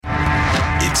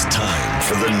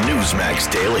for the Newsmax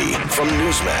Daily from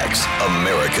Newsmax,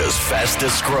 America's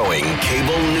fastest growing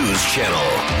cable news channel.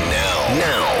 Now,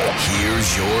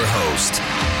 here's your host,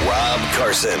 Rob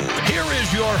Carson. Here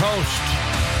is your host,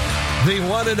 the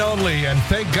one and only, and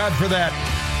thank God for that,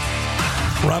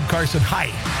 Rob Carson. Hi.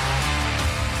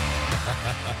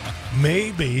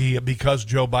 Maybe because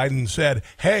Joe Biden said,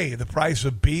 hey, the price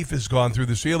of beef has gone through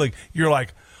the ceiling, you're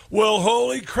like, well,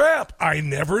 holy crap, I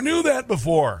never knew that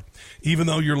before. Even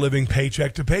though you're living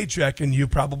paycheck to paycheck, and you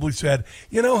probably said,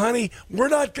 you know, honey, we're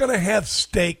not going to have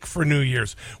steak for New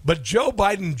Year's. But Joe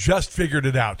Biden just figured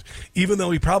it out. Even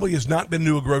though he probably has not been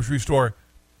to a grocery store,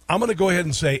 I'm going to go ahead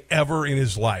and say ever in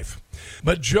his life.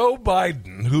 But Joe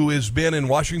Biden, who has been in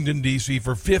Washington, D.C.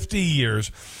 for 50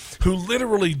 years, who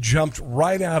literally jumped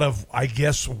right out of, I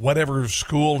guess, whatever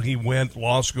school he went,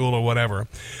 law school or whatever,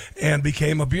 and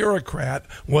became a bureaucrat,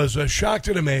 was shocked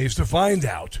and amazed to find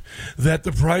out that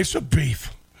the price of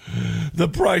beef, the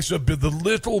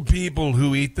little people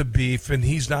who eat the beef, and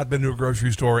he's not been to a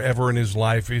grocery store ever in his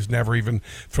life. He's never even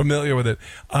familiar with it.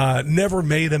 Never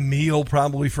made a meal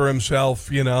probably for himself,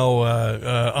 and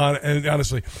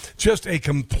honestly, just a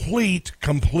complete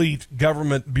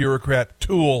government bureaucrat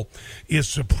tool is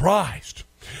surprised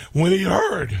when he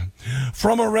heard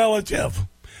from a relative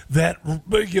that,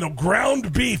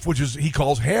 ground beef, which is, he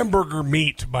calls hamburger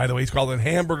meat, by the way, he's called it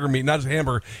hamburger meat, not just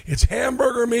hamburger, it's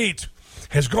hamburger meat,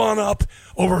 has gone up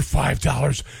over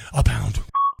 $5 a pound.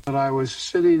 But I was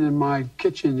sitting in my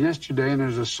kitchen yesterday, and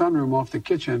there's a sunroom off the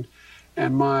kitchen,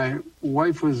 and my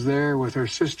wife was there with her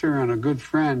sister and a good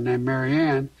friend named Mary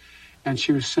Ann, and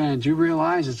she was saying, do you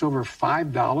realize it's over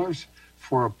 $5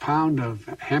 for a pound of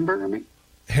hamburger meat?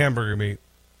 Hamburger meat.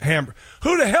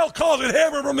 Who the hell calls it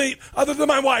hamburger meat other than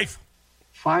my wife?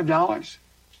 $5?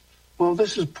 Well,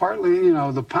 this is partly,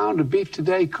 the pound of beef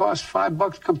today costs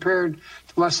 $5 compared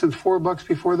to less than $4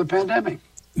 before the pandemic.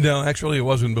 No, actually, it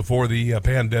wasn't before the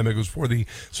pandemic. It was for the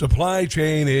supply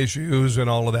chain issues and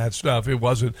all of that stuff. It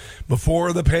wasn't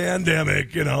before the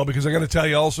pandemic, because I got to tell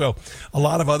you also, a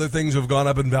lot of other things have gone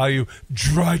up in value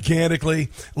gigantically.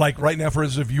 Like right now, for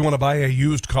instance, if you want to buy a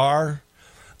used car,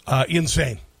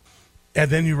 insane. And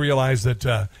then you realize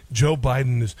that Joe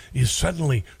Biden is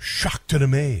suddenly shocked and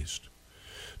amazed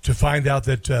to find out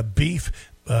that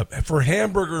beef for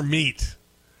hamburger meat.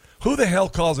 Who the hell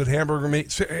calls it hamburger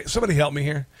meat? Somebody help me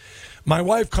here. My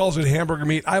wife calls it hamburger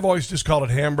meat. I've always just called it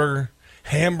hamburger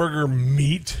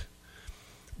meat.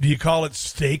 Do you call it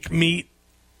steak meat?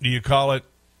 Do you call it,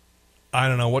 I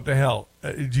don't know, what the hell?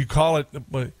 Do you call it,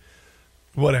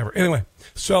 whatever.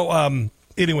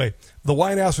 Anyway, the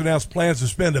White House announced plans to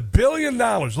spend $1 billion,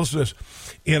 listen to this,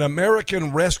 in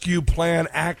American Rescue Plan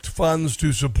Act funds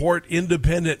to support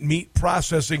independent meat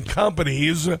processing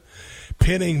companies,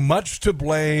 pinning much to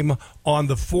blame on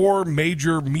the 4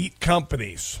 major meat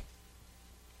companies.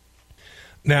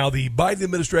 Now, the Biden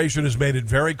administration has made it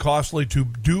very costly to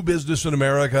do business in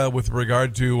America with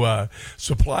regard to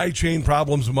supply chain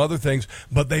problems and other things,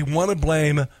 but they want to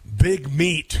blame big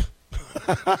meat,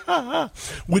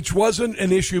 which wasn't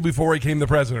an issue before he became the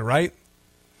president, right?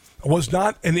 Was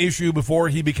not an issue before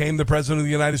he became the president of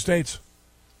the United States.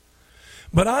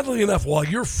 But oddly enough, while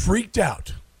you're freaked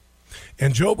out,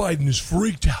 and Joe Biden is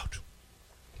freaked out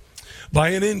by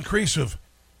an increase of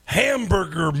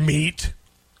hamburger meat,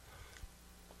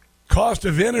 cost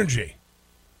of energy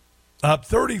up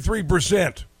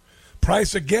 33%,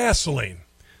 price of gasoline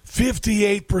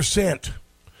 58%,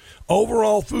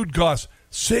 overall food costs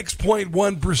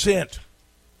 6.1%.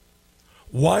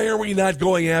 Why are we not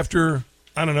going after,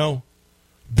 I don't know,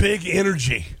 big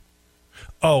energy?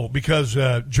 Oh, because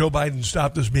Joe Biden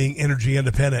stopped us being energy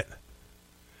independent.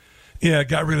 Yeah,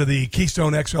 got rid of the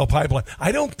Keystone XL pipeline.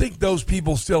 I don't think those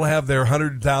people still have their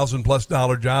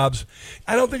 $100,000+ jobs.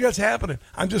 I don't think that's happening.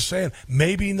 I'm just saying,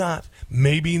 maybe not.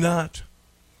 Maybe not.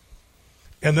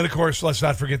 And then, of course, let's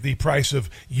not forget the price of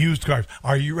used cars.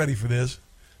 Are you ready for this?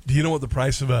 Do you know what the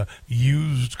price of a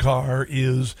used car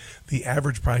is? The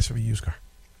average price of a used car.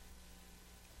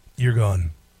 You're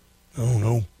going, oh,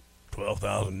 no,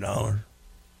 $12,000.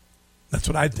 That's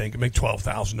what I'd think. It'd make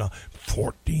 $12,000,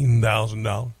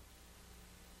 $14,000.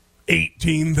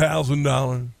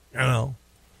 $18,000,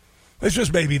 It's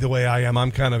just maybe the way I am. I'm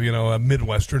kind of, a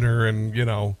Midwesterner,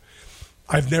 and,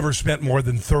 I've never spent more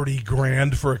than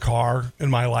 $30,000 for a car in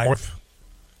my life.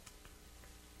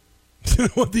 Do you know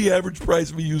what the average price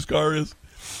of a used car is?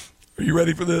 Are you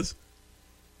ready for this?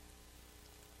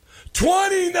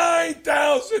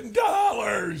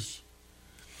 $29,000.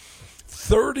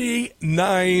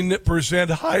 39%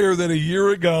 higher than a year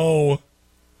ago.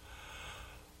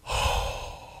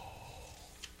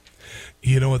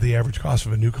 You know what the average cost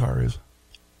of a new car is?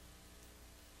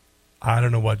 I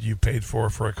don't know what you paid for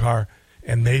a car,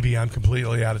 and maybe I'm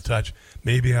completely out of touch.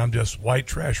 Maybe I'm just white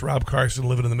trash Rob Carson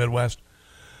living in the Midwest.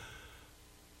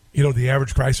 You know what the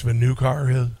average price of a new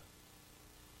car is?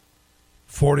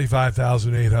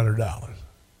 $45,800.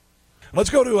 Let's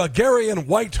go to Gary in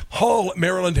Whitehall,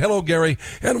 Maryland. Hello, Gary,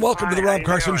 and welcome to the Rob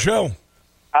Carson Show.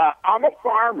 I'm a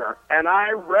farmer, and I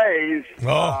raise,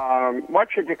 what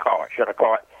should you call it? Should I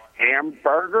call it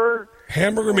hamburger?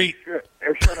 Hamburger meat. Should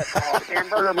I call it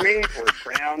hamburger meat or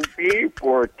ground beef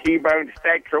or T-bone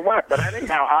steaks or what? But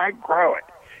anyhow, I grow it.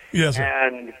 Yes, sir.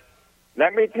 And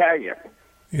let me tell you.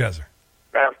 Yes, sir.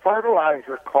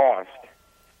 Fertilizer costs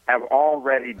have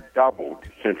already doubled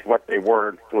since what they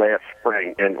were last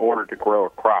spring in order to grow a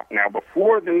crop. Now,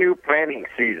 before the new planting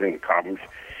season comes,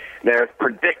 they're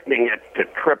predicting it to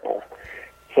triple.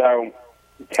 So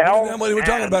we're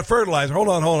talking about fertilizer. Hold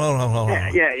on.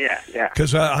 Yeah.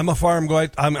 Because I'm a farm guy.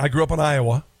 I grew up in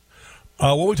Iowa.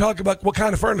 What we talking about? What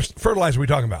kind of fertilizer are we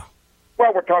talking about?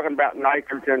 Well, we're talking about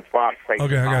nitrogen, phosphate.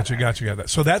 Okay, I got you. Got that.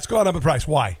 So that's gone up in price.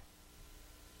 Why?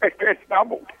 It's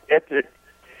doubled.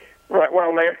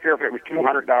 Well, last year if it was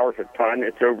 $200 a ton,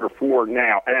 it's over $400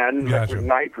 now. And with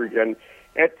nitrogen,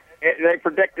 they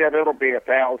predict that it'll be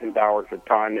 $1,000 a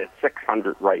ton. It's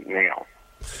 $600 right now.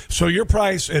 So your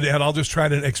price, and I'll just try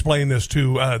to explain this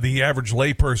to the average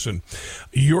layperson.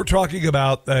 You're talking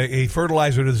about a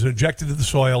fertilizer that is injected to the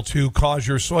soil to cause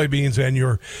your soybeans and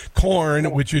your corn,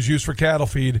 which is used for cattle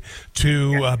feed,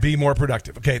 to be more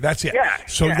productive. Okay, that's it. Yeah,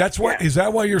 so is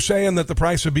that why you're saying that the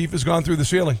price of beef has gone through the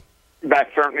ceiling? That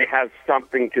certainly has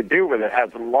something to do with it. It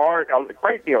has a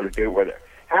great deal to do with it.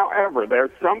 However,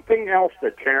 there's something else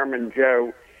that Chairman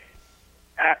Joe,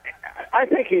 I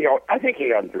think he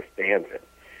understands it.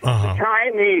 Uh-huh. The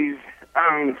Chinese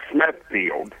own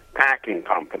Smithfield Packing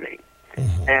Company,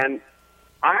 and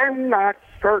I'm not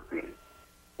certain,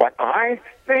 but I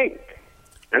think,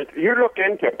 and you look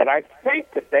into it, but I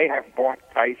think that they have bought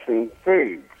Tyson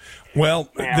Foods. Well,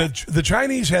 the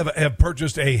Chinese have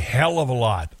purchased a hell of a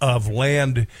lot of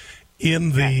land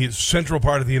in the central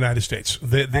part of the United States. So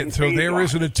there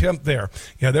is an attempt there.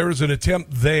 Yeah, there is an attempt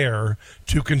there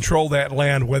to control that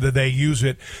land, whether they use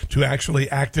it to actually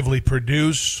actively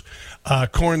produce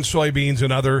corn, soybeans,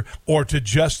 and other, or to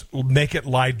just make it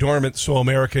lie dormant so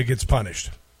America gets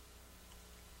punished.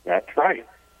 That's right.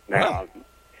 Now,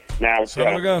 I'm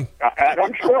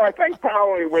sure, I think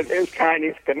probably with his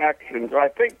Chinese connections, I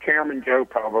think Chairman Joe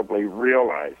probably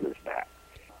realizes that.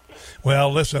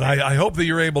 Well, listen, I hope that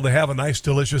you're able to have a nice,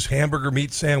 delicious hamburger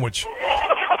meat sandwich.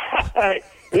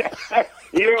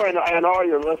 You and all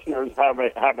your listeners have a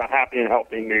happy and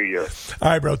healthy New Year. All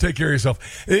right, bro. Take care of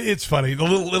yourself. It's funny, the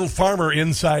little farmer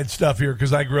inside stuff here,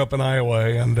 because I grew up in Iowa,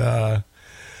 and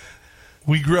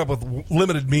we grew up with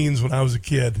limited means when I was a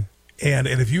kid. And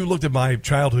if you looked at my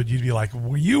childhood, you'd be like,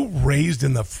 were you raised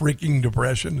in the freaking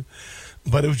Depression?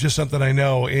 But it was just something I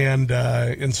know, and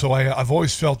so I've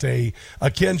always felt a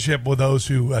kinship with those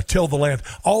who till the land.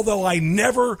 Although I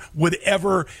never would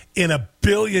ever in a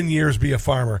billion years be a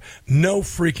farmer. No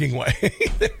freaking way.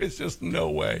 There is just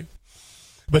no way.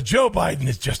 But Joe Biden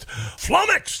is just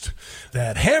flummoxed.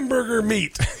 That hamburger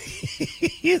meat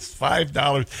is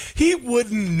 $5. He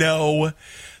wouldn't know.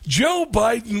 Joe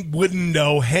Biden wouldn't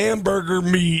know hamburger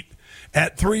meat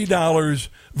at $3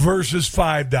 versus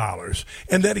 $5.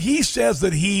 And that he says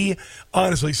that he,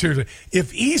 honestly, seriously,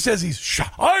 if he says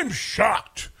I'm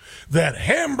shocked that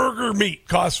hamburger meat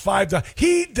costs $5,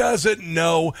 he doesn't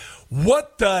know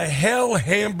what the hell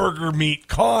hamburger meat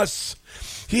costs.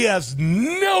 He has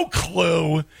no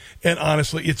clue. And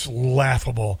honestly, it's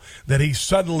laughable that he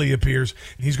suddenly appears.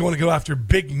 He's going to go after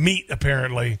big meat,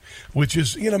 apparently, which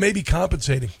is, maybe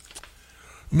compensating.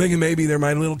 Maybe there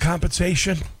might be a little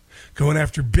compensation. Going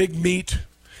after big meat.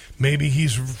 Maybe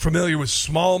he's familiar with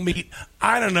small meat.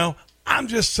 I don't know. I'm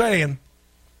just saying.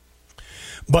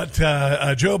 But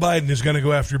Joe Biden is going to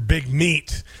go after big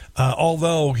meat,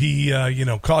 although he,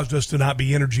 caused us to not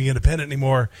be energy independent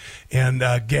anymore, and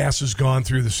gas has gone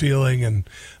through the ceiling, and,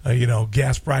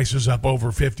 gas prices up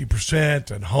over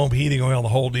 50%, and home heating oil, the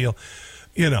whole deal.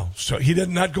 So he did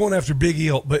not going after big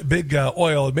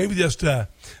oil, maybe just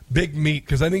big meat,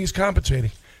 because I think he's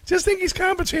compensating. Just think he's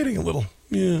compensating a little.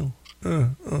 Yeah.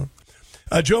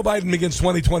 Joe Biden begins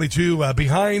 2022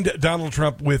 behind Donald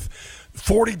Trump with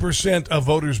 40% of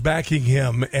voters backing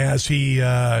him as he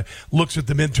looks at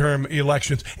the midterm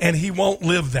elections, and he won't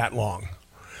live that long.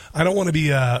 I don't want to be,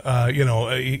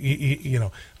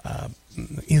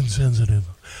 insensitive,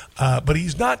 but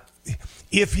he's not.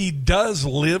 If he does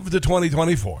live to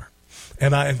 2024,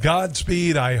 and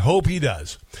Godspeed, I hope he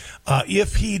does.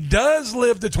 If he does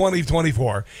live to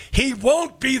 2024, he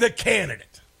won't be the candidate.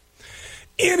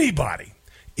 anybody,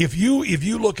 if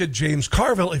you look at James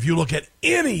Carville, if you look at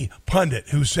any pundit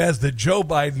who says that Joe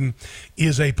Biden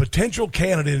is a potential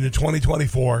candidate in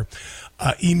 2024,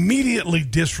 immediately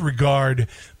disregard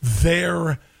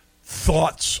their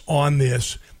thoughts on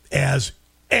this as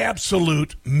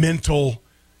absolute mental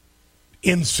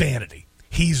insanity.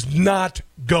 He's not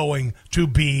going to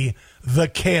be the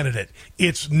candidate.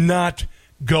 It's not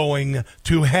going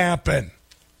to happen.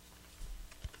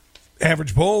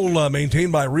 Average poll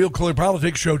maintained by Real Clear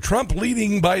Politics show Trump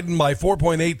leading Biden by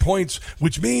 4.8 points,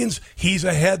 which means he's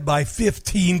ahead by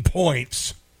 15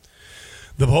 points.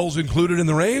 The polls included in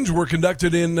the range were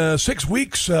conducted in 6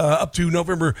 weeks up to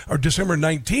December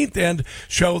 19th and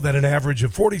show that an average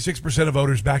of 46% of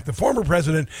voters backed the former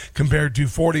president compared to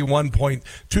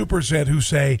 41.2% who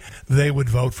say they would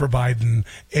vote for Biden.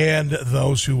 And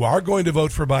those who are going to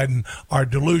vote for Biden are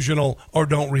delusional or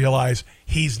don't realize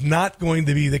he's not going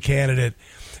to be the candidate.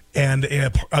 And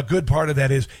a good part of that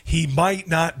is he might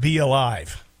not be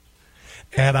alive.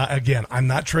 And again, I'm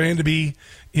not trying to be,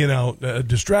 a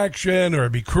distraction or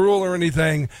be cruel or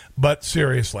anything, but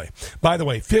seriously. By the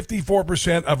way,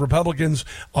 54% of Republicans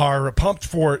are pumped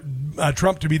for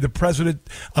Trump to be the president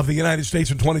of the United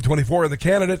States in 2024 and the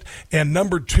candidate. And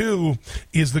number 2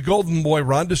 is the golden boy,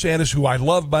 Ron DeSantis, who I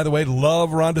love, by the way,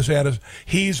 love Ron DeSantis.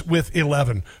 He's with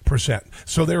 11%.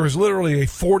 So there is literally a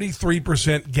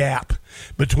 43% gap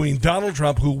between Donald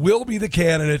Trump, who will be the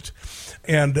candidate,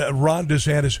 and Ron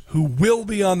DeSantis, who will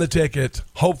be on the ticket,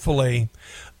 hopefully.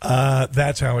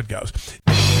 That's how it goes.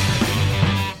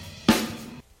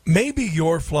 Maybe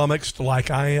you're flummoxed like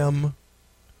I am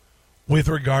with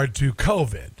regard to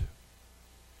COVID.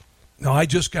 Now, I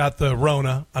just got the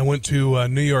Rona. I went to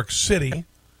New York City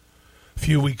a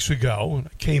few weeks ago, and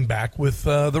I came back with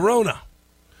the Rona.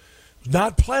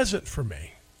 Not pleasant for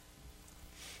me.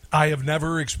 I have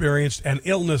never experienced an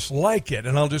illness like it,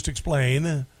 and I'll just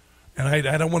explain. And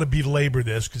I don't want to belabor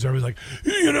this because everybody's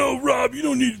like, Rob, you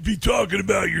don't need to be talking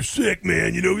about you're sick,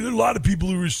 man. There's a lot of people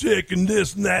who are sick and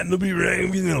this and that, and they'll be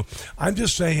right. I'm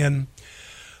just saying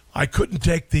I couldn't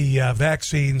take the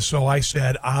vaccine, so I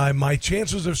said my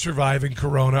chances of surviving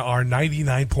corona are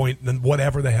 99 point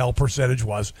whatever the hell percentage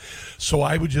was. So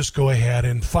I would just go ahead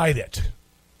and fight it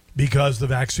because the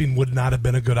vaccine would not have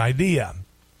been a good idea.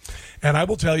 And I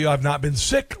will tell you, I've not been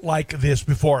sick like this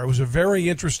before. It was a very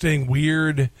interesting,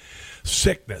 weird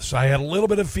sickness. I had a little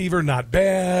bit of fever, not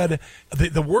bad.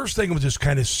 The worst thing was this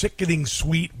kind of sickening,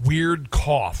 sweet, weird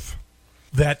cough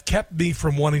that kept me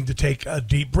from wanting to take a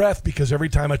deep breath because every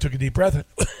time I took a deep breath,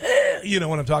 you know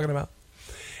what I'm talking about?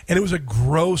 And it was a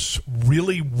gross,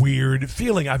 really weird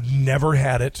feeling. I've never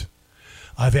had it.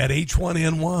 I've had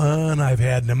H1N1. I've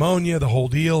had pneumonia, the whole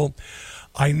deal.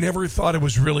 I never thought it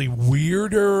was really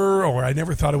weirder, or I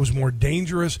never thought it was more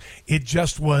dangerous. It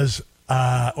just was,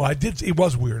 it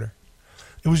was weirder.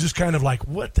 It was just kind of like,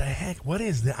 what the heck? What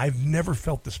is that? I've never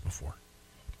felt this before.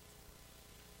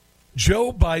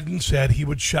 Joe Biden said he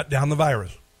would shut down the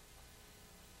virus.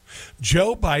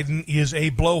 Joe Biden is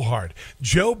a blowhard.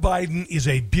 Joe Biden is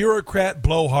a bureaucrat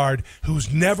blowhard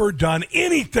who's never done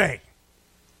anything.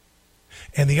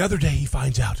 And the other day he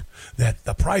finds out that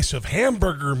the price of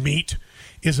hamburger meat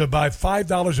is about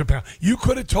 $5 a pound. You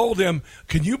could have told him,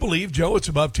 can you believe, Joe, it's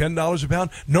above $10 a pound?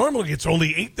 Normally it's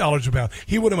only $8 a pound.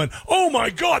 He would have went, oh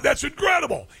my God, that's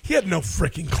incredible. He had no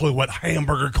freaking clue what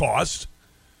hamburger costs.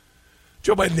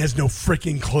 Joe Biden has no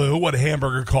freaking clue what a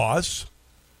hamburger costs.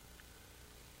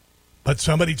 But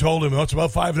somebody told him, it's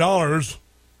about $5.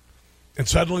 And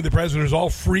suddenly the president is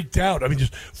all freaked out. I mean,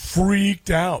 just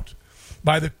freaked out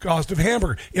by the cost of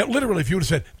hamburger. Literally, if you would have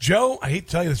said, Joe, I hate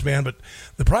to tell you this, man, but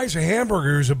the price of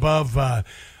hamburger is above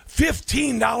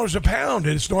 $15 a pound,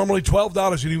 and it's normally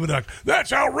 $12, and he would have,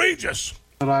 that's outrageous.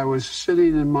 But I was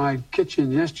sitting in my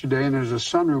kitchen yesterday, and there's a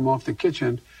sunroom off the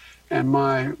kitchen, and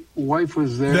my wife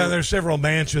was there. Yeah, there's several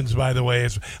mansions, by the way.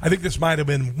 I think this might have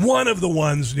been one of the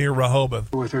ones near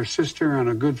Rehoboth. With her sister and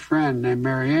a good friend named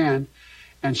Mary Ann,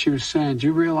 and she was saying, do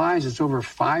you realize it's over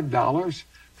 $5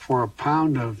 for a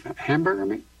pound of hamburger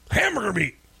meat? Hamburger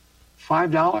meat.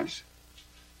 $5?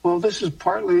 Well, this is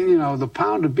partly, the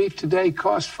pound of beef today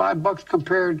costs $5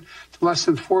 compared to less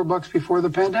than $4 before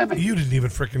the pandemic. You didn't even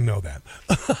freaking know that.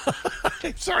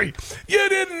 Sorry, you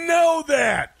didn't know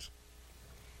that.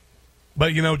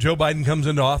 But, Joe Biden comes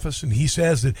into office and he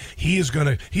says that he's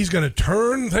going to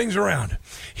turn things around.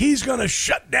 He's going to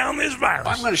shut down this virus.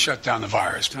 I'm going to shut down the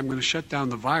virus. I'm going to shut down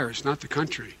the virus, not the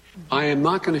country. I am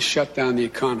not going to shut down the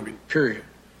economy, period.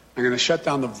 I'm going to shut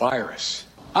down the virus.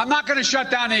 I'm not going to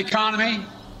shut down the economy.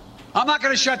 I'm not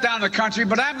going to shut down the country,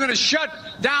 but I'm going to shut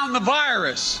down the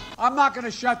virus. I'm not going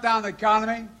to shut down the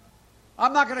economy.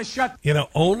 I'm not going to shut. You know,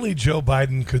 only Joe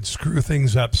Biden could screw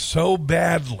things up so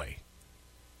badly,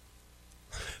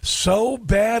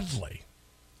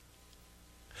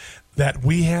 that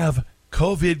we have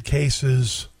COVID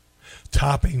cases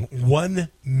topping 1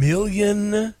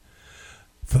 million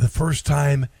for the first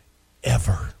time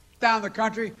ever. Down the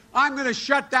country. I'm going to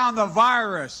shut down the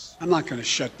virus. I'm not going to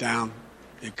shut down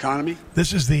the economy.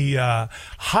 This is the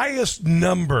highest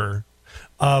number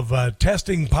of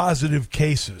testing positive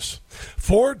cases,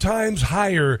 4 times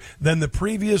higher than the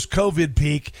previous COVID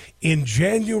peak in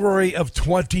January of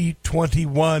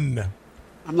 2021.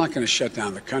 I'm not going to shut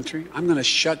down the country. I'm going to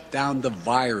shut down the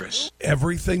virus.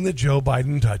 Everything that Joe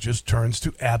Biden touches turns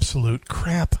to absolute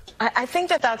crap. I think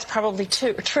that that's probably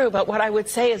true, but what I would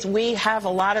say is we have a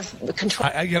lot of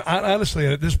control. Honestly,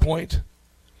 at this point,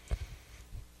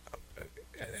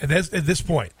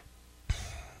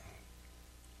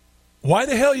 why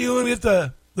the hell are you going to get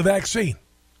the vaccine?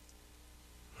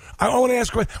 I want to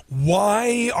ask,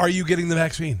 why are you getting the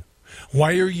vaccine?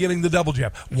 Why are you getting the double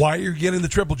jab? Why are you getting the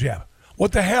triple jab?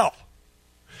 What the hell?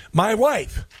 My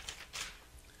wife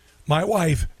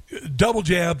double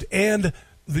jabbed and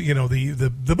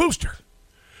the booster.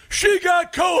 She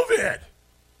got COVID.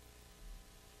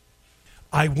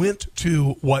 I went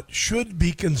to what should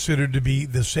be considered to be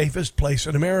the safest place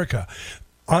in America.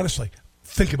 Honestly,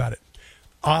 think about it.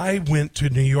 I went to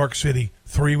New York City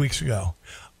 3 weeks ago.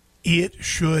 It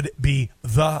should be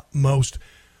the most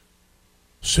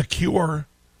secure,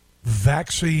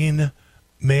 vaccine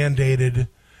mandated,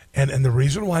 and the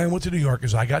reason why I went to New York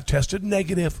is I got tested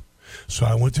negative. So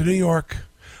I went to New York.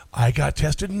 I got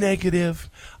tested negative.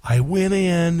 I went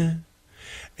in,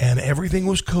 and everything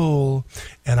was cool.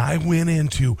 And I went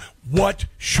into what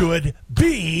should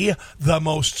be the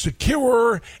most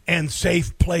secure and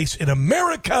safe place in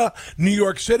America, New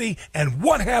York City. And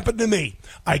what happened to me?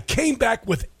 I came back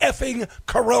with effing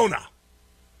corona.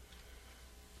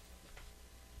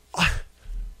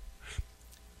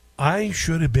 I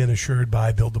should have been assured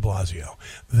by Bill de Blasio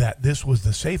that this was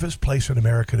the safest place in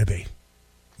America to be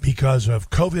because of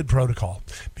COVID protocol,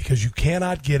 because you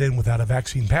cannot get in without a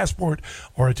vaccine passport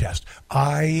or a test.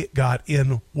 I got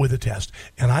in with a test,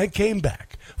 and I came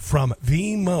back from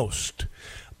the most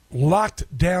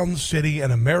locked down city in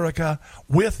America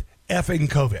with effing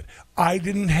COVID. I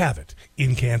didn't have it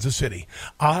in Kansas City.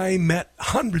 I met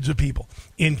hundreds of people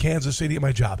in Kansas City at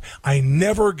my job. I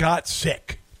never got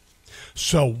sick.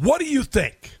 So what do you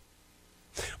think?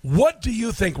 What do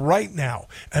you think right now?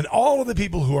 And all of the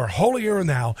people who are holier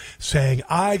now saying,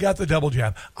 I got the double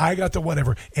jab, I got the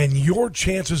whatever, and your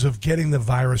chances of getting the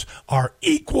virus are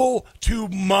equal to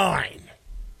mine.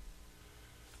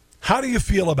 How do you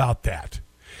feel about that?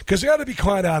 Because I got to be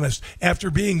quite honest, after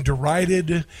being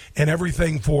derided and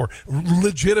everything for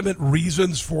legitimate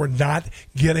reasons for not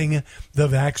getting the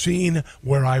vaccine,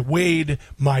 where I weighed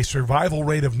my survival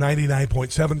rate of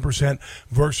 99.7%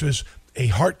 versus a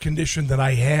heart condition that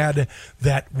I had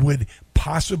that would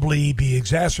possibly be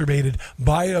exacerbated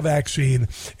by a vaccine,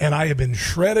 and I have been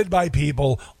shredded by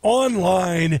people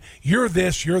online. You're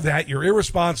this, you're that, you're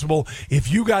irresponsible.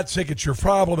 If you got sick, it's your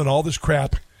problem and all this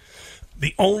crap.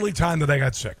 The only time that I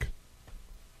got sick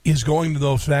is going to the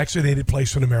most vaccinated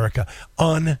place in America.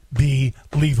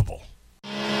 Unbelievable.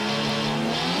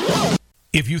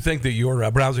 If you think that your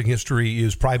browsing history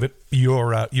is private,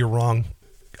 you're wrong.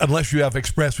 Unless you have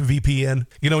ExpressVPN.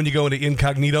 You know, when you go into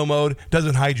incognito mode, it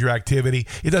doesn't hide your activity.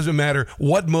 It doesn't matter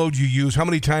what mode you use, how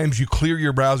many times you clear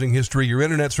your browsing history. Your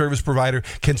internet service provider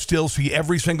can still see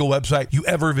every single website you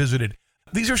ever visited.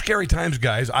 These are scary times,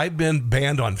 guys. I've been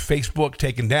banned on Facebook,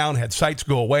 taken down, had sites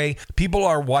go away. People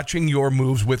are watching your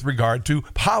moves with regard to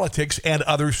politics and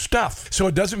other stuff. So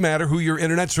it doesn't matter who your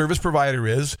internet service provider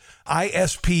is.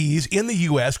 ISPs in the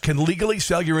U.S. can legally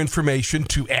sell your information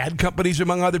to ad companies,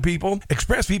 among other people.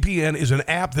 ExpressVPN is an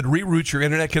app that reroutes your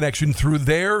internet connection through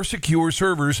their secure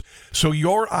servers, so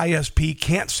your ISP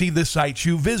can't see the sites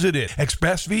you visited.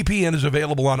 ExpressVPN is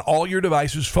available on all your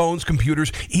devices, phones,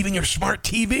 computers, even your smart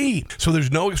TV. So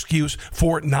there's no excuse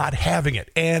for not having it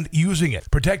and using it.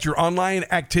 Protect your online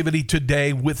activity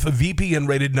today with the VPN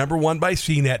rated #1 by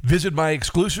CNET. Visit my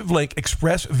exclusive link,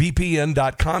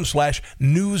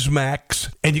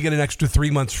 expressvpn.com/newsmax, and you get an extra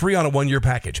 3 months free on a 1-year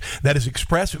package. That is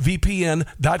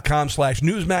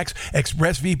expressvpn.com/newsmax,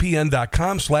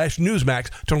 expressvpn.com/newsmax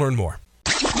to learn more.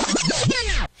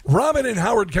 Robin in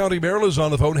Howard County, Maryland is on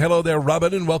the phone. Hello there,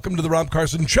 Robin, and welcome to the Rob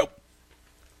Carson Show.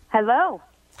 Hello.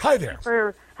 Hi there. Thanks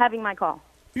for having my call.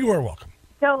 You are welcome.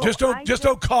 So just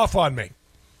don't cough on me.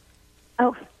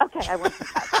 Oh, okay. I won't.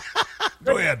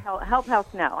 Go ahead. Help House,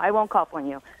 no. I won't cough on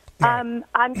you. Right.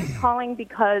 I'm just calling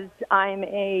because I'm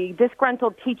a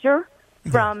disgruntled teacher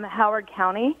from Howard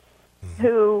County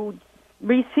who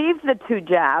received the 2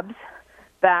 jabs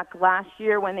back last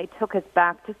year when they took us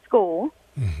back to school,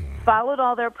 followed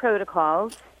all their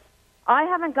protocols. I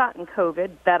haven't gotten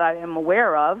COVID that I am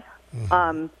aware of.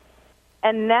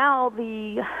 And now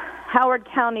the Howard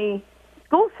County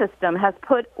school system has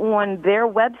put on their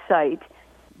website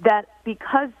that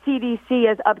because CDC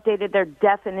has updated their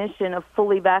definition of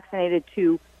fully vaccinated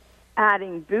to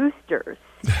adding boosters,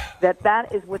 that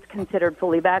is what's considered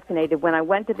fully vaccinated. When I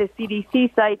went to the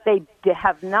CDC site, they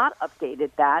have not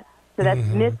updated that, so that's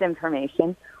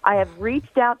misinformation. I have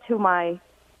reached out to my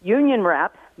union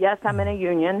rep. Yes, I'm in a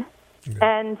union.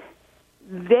 And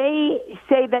they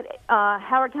say that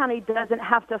Howard County doesn't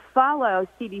have to follow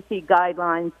CDC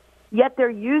guidelines, yet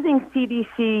they're using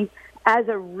CDC as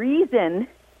a reason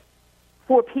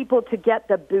for people to get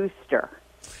the booster.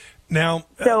 Now,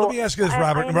 So, let me ask you this,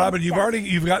 Robert. I Robert, you've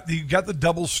understand. got the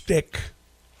double stick.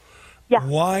 Yeah.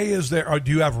 Why is there? Or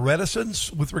do you have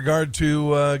reticence with regard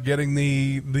to getting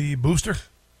the booster?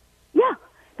 Yeah,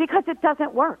 because it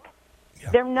doesn't work. Yeah.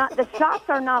 They're not. The shots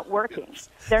are not working.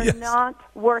 They're Yes. not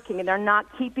working, and they're not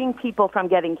keeping people from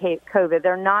getting COVID.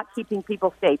 They're not keeping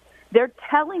people safe. They're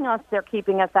telling us they're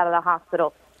keeping us out of the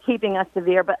hospital, keeping us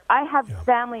severe. But I have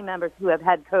family members who have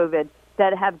had COVID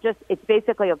that have it's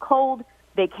basically a cold.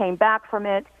 They came back from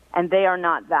it, and they are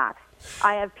not vaxxed.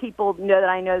 I have people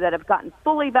I know that have gotten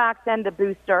fully vaxxed and the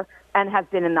booster and have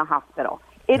been in the hospital.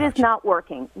 It is not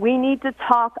working. We need to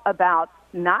talk about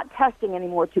not testing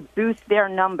anymore to boost their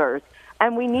numbers,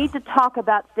 and we need to talk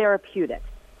about therapeutics.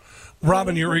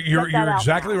 Robin, you're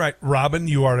exactly right. Robin,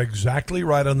 you are exactly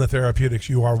right on the therapeutics.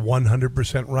 You are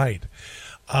 100% right.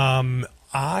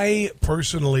 I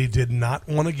personally did not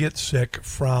want to get sick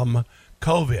from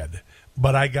COVID,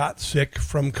 but I got sick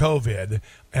from COVID,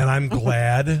 and I'm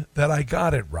glad that I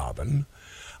got it, Robin.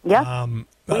 Yeah,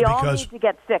 we all because- need to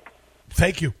get sick.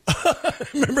 Thank you.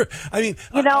 Remember, I mean,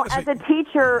 honestly, as a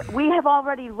teacher, we have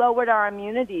already lowered our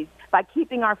immunities by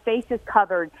keeping our faces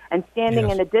covered and standing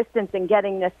Yes. in a distance and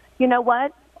getting this. You know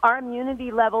what? Our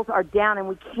immunity levels are down, and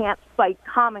we can't fight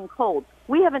common cold.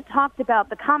 We haven't talked about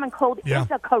the common cold is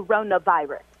a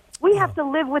coronavirus. We have to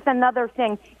live with another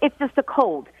thing. It's just a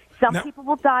cold. Some people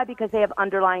will die because they have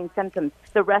underlying symptoms.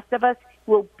 The rest of us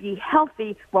will be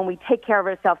healthy when we take care of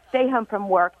ourselves, stay home from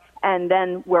work, and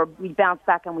then we bounce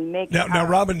back and we make now,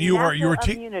 Robin, you are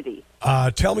immunity.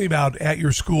 Tell me about at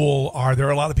your school. Are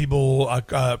there a lot of people,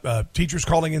 teachers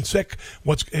calling in sick?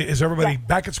 Is everybody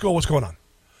back at school? What's going on?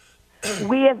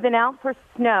 We have been out for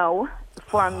snow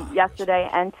from yesterday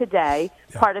and today.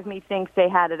 Yeah. Part of me thinks they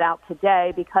had it out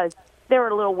today because they were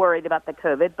a little worried about the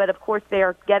COVID, but of course they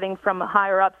are getting from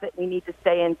higher ups that we need to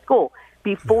stay in school.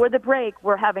 Before the break,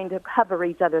 we're having to cover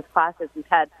each other's classes. We've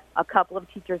had a couple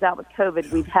of teachers out with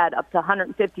COVID. We've had up to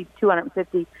 150,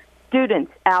 250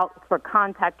 students out for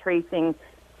contact tracing,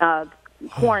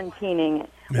 quarantining.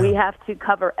 Yeah. We have to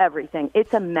cover everything.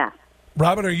 It's a mess.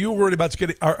 Robin, are you worried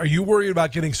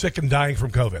about getting sick and dying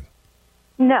from COVID?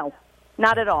 No,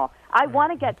 not at all. I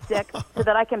want to get sick so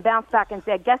that I can bounce back and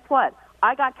say, guess what?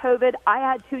 I got COVID. I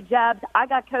had 2 jabs. I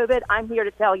got COVID. I'm here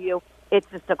to tell you it's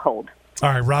just a cold. All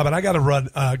right, Robin, I got to run.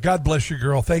 God bless you,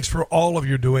 girl. Thanks for all of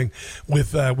you're doing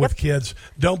with kids.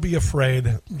 Don't be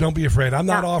afraid. Don't be afraid. I'm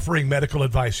not offering medical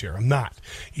advice here. I'm not.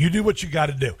 You do what you got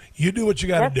to do. You do what you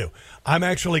got to do. I'm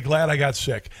actually glad I got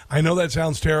sick. I know that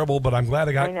sounds terrible, but I'm glad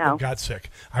I got sick.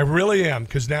 I really am,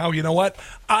 because now, you know what?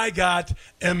 I got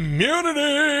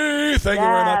immunity. Thank you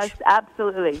very much. Yes,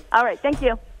 absolutely. All right, thank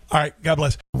you. All right, God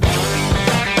bless.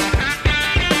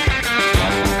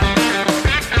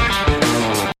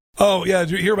 Oh, yeah, did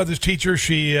you hear about this teacher?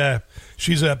 She's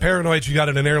paranoid. She got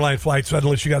in an airline flight.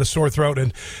 Suddenly she got a sore throat,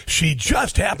 and she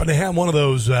just happened to have one of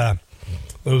those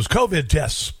COVID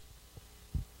tests.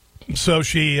 So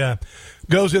she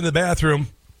goes in the bathroom,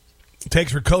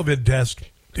 takes her COVID test.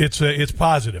 It's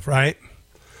positive, right?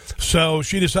 So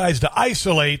she decides to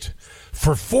isolate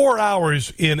for 4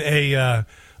 hours in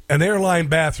an airline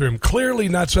bathroom. Clearly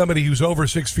not somebody who's over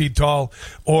 6 feet tall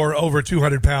or over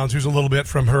 200 pounds. Here's a little bit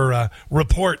from her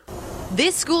report.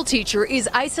 This school teacher is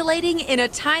isolating in a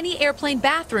tiny airplane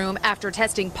bathroom after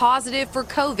testing positive for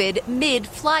COVID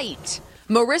mid-flight.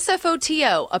 Marissa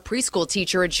Fotio, a preschool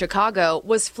teacher in Chicago,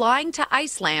 was flying to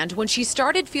Iceland when she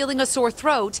started feeling a sore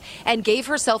throat and gave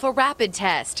herself a rapid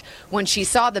test. When she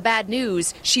saw the bad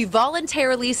news, she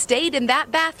voluntarily stayed in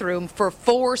that bathroom for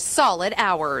 4 solid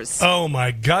hours. Oh,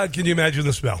 my God. Can you imagine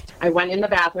the smell? I went in the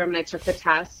bathroom and I took the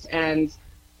test, and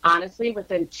honestly,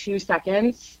 within 2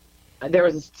 seconds, there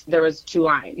was 2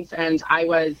 lines, and I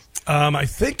was... I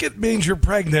think it means you're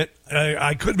pregnant.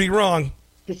 I could be wrong.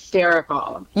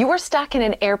 hysterical. You were stuck in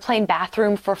an airplane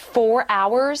bathroom for 4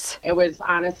 hours? It was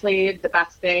honestly the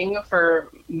best thing for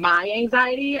my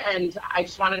anxiety, and I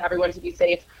just wanted everyone to be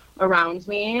safe around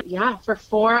me. Yeah, for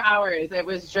 4 hours. It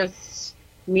was just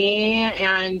me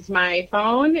and my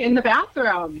phone in the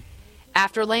bathroom.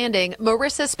 After landing,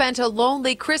 Marissa spent a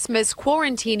lonely Christmas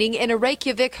quarantining in a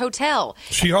Reykjavik hotel.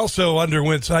 She also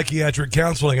underwent psychiatric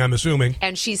counseling, I'm assuming.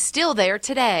 And she's still there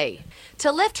today.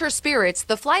 To lift her spirits,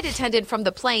 the flight attendant from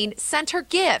the plane sent her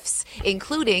gifts,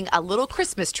 including a little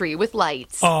Christmas tree with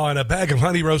lights. Oh, and a bag of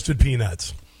honey roasted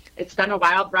peanuts. It's been a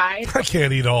wild ride. I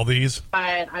can't eat all these.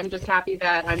 But I'm just happy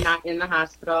that I'm not in the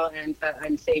hospital and that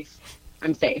I'm safe.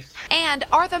 I'm safe. And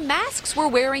are the masks we're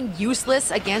wearing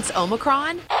useless against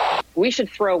Omicron? We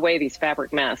should throw away these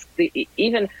fabric masks.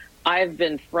 Even I've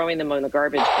been throwing them in the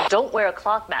garbage. Don't wear a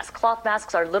cloth mask. Cloth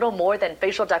masks are little more than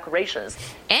facial decorations.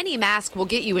 Any mask will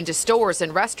get you into stores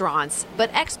and restaurants,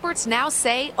 but experts now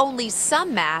say only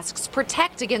some masks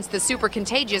protect against the super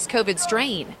contagious COVID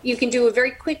strain. You can do a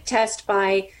very quick test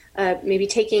by maybe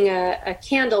taking a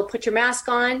candle, put your mask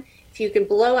on. If you can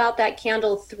blow out that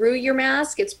candle through your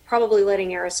mask, it's probably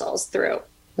letting aerosols through.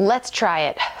 Let's try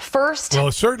it. First,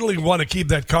 well, certainly want to keep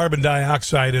that carbon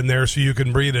dioxide in there so you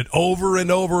can breathe it over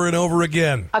and over and over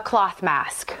again. A cloth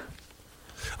mask.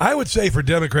 I would say for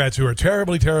Democrats who are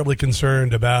terribly, terribly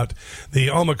concerned about the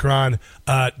Omicron,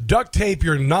 duct tape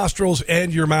your nostrils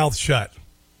and your mouth shut.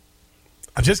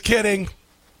 I'm just kidding.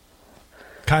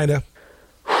 Kind of.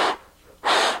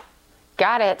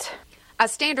 Got it. A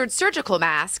standard surgical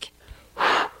mask.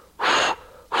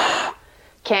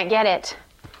 Can't get it.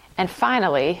 And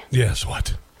finally... Yes,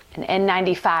 what? An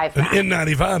N95 mask. An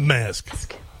N95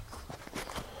 mask.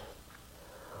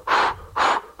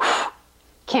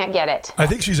 Can't get it. I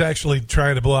think she's actually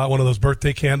trying to blow out one of those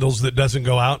birthday candles that doesn't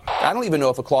go out. I don't even know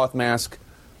if a cloth mask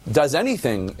does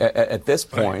anything at this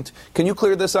point. Right. Can you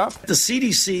clear this up? The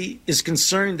CDC is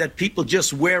concerned that people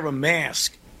just wear a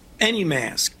mask, any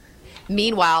mask.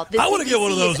 Meanwhile, I want to get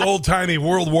one of those old-timey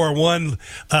World War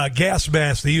I gas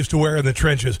masks they used to wear in the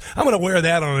trenches. I'm going to wear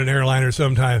that on an airliner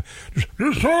sometime.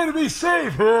 Just trying to be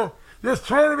safe, huh? Just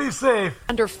trying to be safe.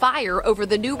 Under fire over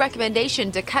the new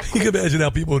recommendation to cut... You can imagine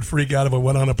how people would freak out if I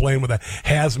went on a plane with a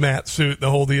hazmat suit, the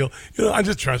whole deal. You know, I'm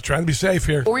just trying to be safe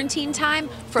here. Quarantine time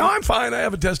from... No, I'm fine. I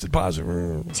haven't tested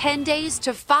positive. 10 days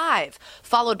to 5,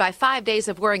 followed by 5 days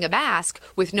of wearing a mask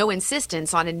with no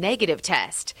insistence on a negative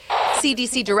test.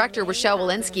 CDC Director Rochelle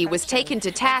Walensky was taken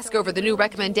to task over the new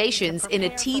recommendations in a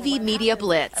TV media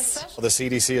blitz. The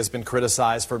CDC has been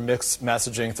criticized for mixed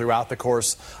messaging throughout the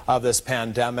course of this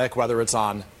pandemic, whether it's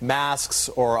on masks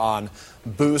or on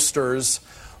boosters.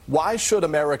 Why should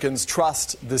Americans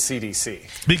trust the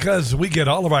CDC? Because we get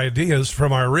all of our ideas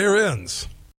from our rear ends.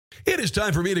 It is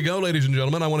time for me to go, ladies and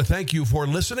gentlemen. I want to thank you for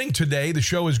listening today. The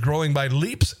show is growing by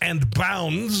leaps and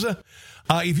bounds.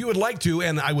 If you would like to,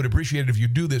 and I would appreciate it if you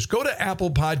do this, go to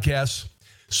Apple Podcasts,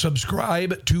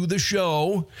 subscribe to the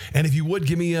show, and if you would,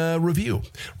 give me a review.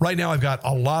 Right now, I've got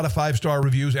a lot of 5-star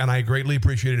reviews, and I greatly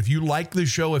appreciate it. If you like the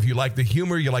show, if you like the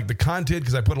humor, you like the content,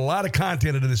 because I put a lot of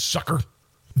content into this sucker,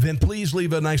 then please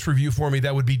leave a nice review for me.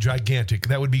 That would be gigantic.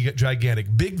 That would be gigantic.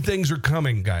 Big things are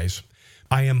coming, guys.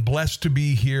 I am blessed to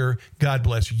be here. God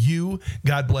bless you.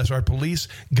 God bless our police.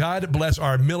 God bless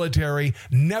our military.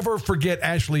 Never forget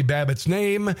Ashley Babbitt's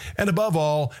name. And above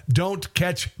all, don't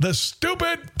catch the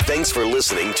stupid. Thanks for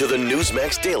listening to the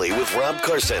Newsmax Daily with Rob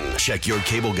Carson. Check your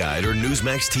cable guide or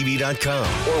NewsmaxTV.com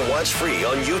or watch free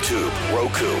on YouTube,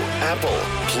 Roku, Apple,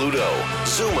 Pluto,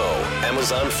 Zumo,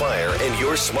 Amazon Fire, and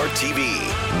your smart TV.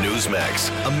 Newsmax,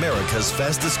 America's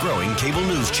fastest growing cable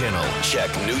news channel. Check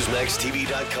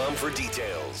NewsmaxTV.com for details.